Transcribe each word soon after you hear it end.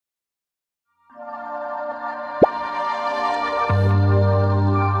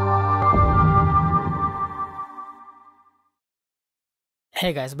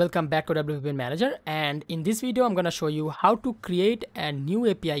Hey guys, welcome back to WP Manager, and in this video I'm going to show you how to create a new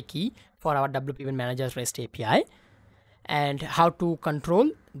API key for our WP Manager's REST API and how to control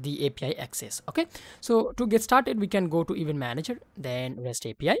the API access. Okay, so to get started we can go to Event Manager, then REST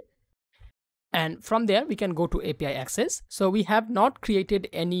API, and from there we can go to API access. So we have not created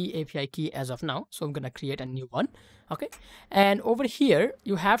any API key as of now, so I'm going to create a new one. Okay, and over here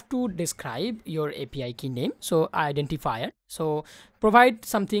you have to describe your API key name, so identifier. So provide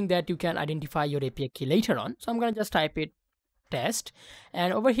something that you can identify your API key later on. So I'm going to just type it test,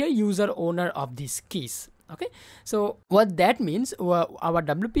 and over here user owner of these keys. Okay, so what that means, our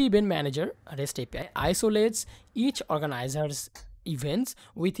WP Event Manager REST API isolates each organizer's events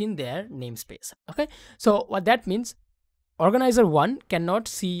within their namespace. Okay, so what that means, organizer 1 cannot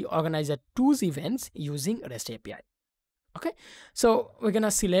see organizer 2's events using REST API. Okay, so we're gonna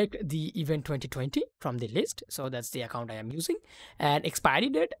select the event 2020 from the list. So that's the account I am using, and expiry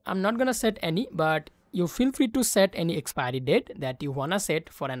date I'm not gonna set any, but you feel free to set any expiry date that you wanna set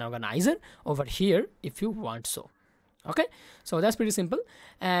for an organizer over here if you want so. Okay, so that's pretty simple.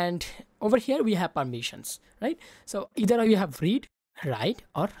 And over here we have permissions, right? So either you have read, write,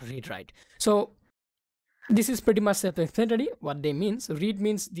 or read write. So this is pretty much self-explanatory. What they means, read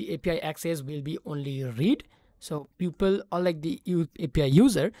means the API access will be only read. So people, or like the API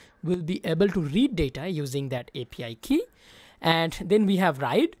user, will be able to read data using that API key. And then we have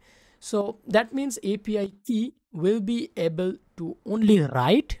write. So that means API key will be able to only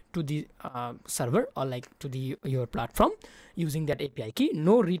write to the server, or like to your platform using that API key,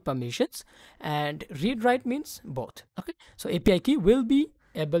 no read permissions. And read write means both. Okay, so API key will be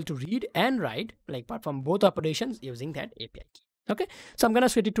able to read and write, like perform both operations using that API key. Okay, so I'm gonna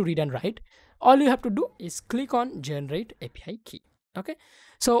switch it to read and write. All you have to do is click on generate API key. Okay,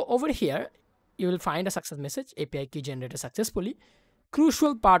 so over here you will find a success message, API key generated successfully.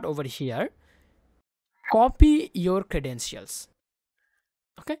 Crucial part over here, copy your credentials.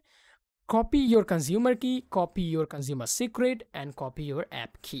 Okay, copy your consumer key, copy your consumer secret, and copy your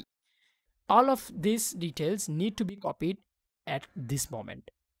app key. All of these details need to be copied at this moment,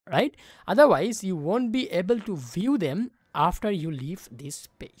 right? Otherwise you won't be able to view them after you leave this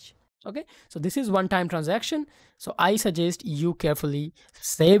page. Okay, so this is one-time transaction, so I suggest you carefully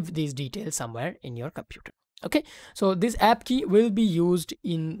save these details somewhere in your computer. Okay, so this app key will be used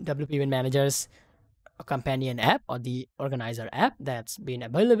in WP Event Manager's companion app, or the organizer app that's been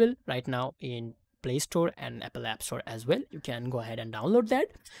available right now in Play Store and Apple App Store as well. You can go ahead and download that.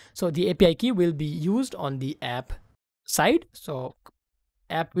 So the API key will be used on the app side, so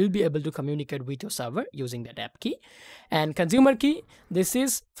app will be able to communicate with your server using that app key. And consumer key, this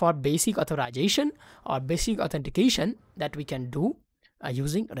is for basic authorization or basic authentication that we can do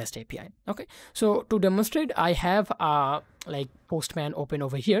using REST API. Okay, so to demonstrate, I have like Postman open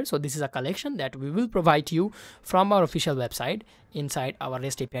over here. So this is a collection that we will provide you from our official website inside our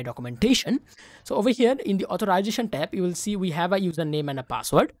REST API documentation. So over here in the authorization tab, you will see we have a username and a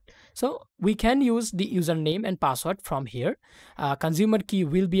password. So we can use the username and password from here. Consumer key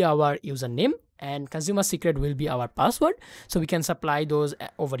will be our username and consumer secret will be our password. So we can supply those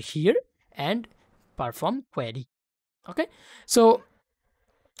over here and perform query. Okay, so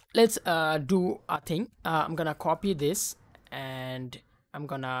let's do a thing. I'm gonna copy this and I'm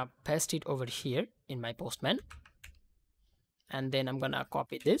gonna paste it over here in my Postman, and then I'm gonna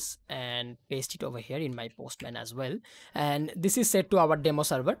copy this and paste it over here in my Postman as well. And this is set to our demo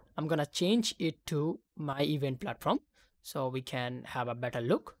server. I'm gonna change it to my event platform so we can have a better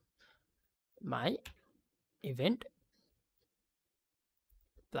look. My event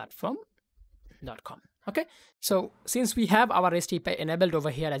platform.com. Okay, so since we have our REST API enabled over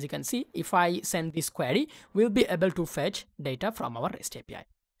here, as you can see, if I send this query, we'll be able to fetch data from our REST API.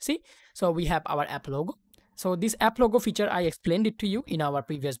 See, so we have our app logo. So this app logo feature, I explained it to you in our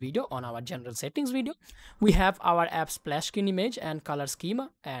previous video on our general settings video. We have our app splash screen image and color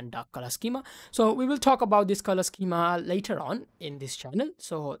schema and dark color schema. So we will talk about this color schema later on in this channel.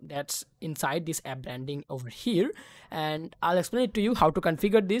 So that's inside this app branding over here, and I'll explain it to you how to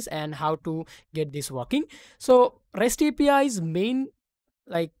configure this and how to get this working. So REST API's main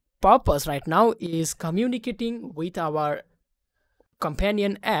purpose right now is communicating with our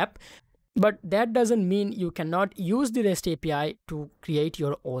companion app. But that doesn't mean you cannot use the REST API to create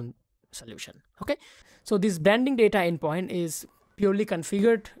your own solution. Okay, so this branding data endpoint is purely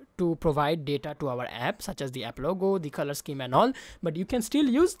configured to provide data to our app, such as the app logo, the color scheme and all, but you can still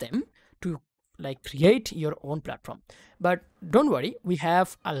use them to create your own platform. But don't worry, we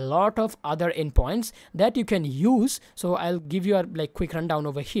have a lot of other endpoints that you can use. So I'll give you a quick rundown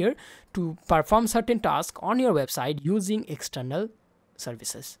over here to perform certain tasks on your website using external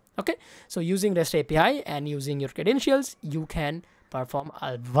services. Okay, so using REST API and using your credentials, you can perform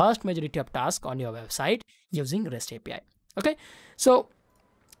a vast majority of tasks on your website using REST API. Okay, so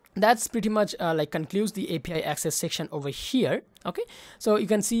that's pretty much like concludes the API access section over here. Okay, so you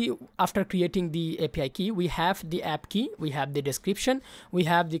can see after creating the API key, we have the app key, we have the description, we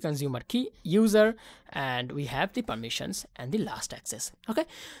have the consumer key, user, and we have the permissions and the last access. Okay,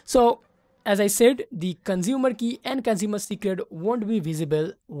 so as I said, the consumer key and consumer secret won't be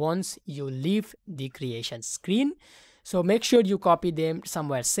visible once you leave the creation screen. So make sure you copy them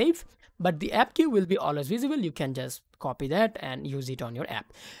somewhere safe, but the app key will be always visible. You can just copy that and use it on your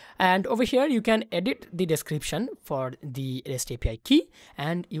app. And over here, you can edit the description for the REST API key,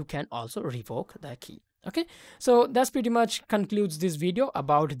 and you can also revoke the key. Okay, so that's pretty much concludes this video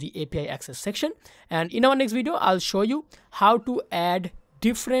about the API access section. And in our next video, I'll show you how to add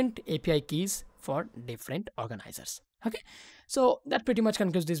different API keys for different organizers. Okay, so that pretty much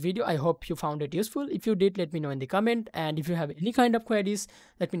concludes this video. I hope you found it useful. If you did, let me know in the comment, and if you have any kind of queries,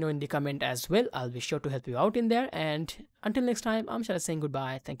 let me know in the comment as well. I'll be sure to help you out in there. And until next time, I'm Sharad saying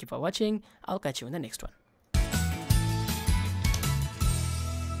goodbye. Thank you for watching. I'll catch you in the next one.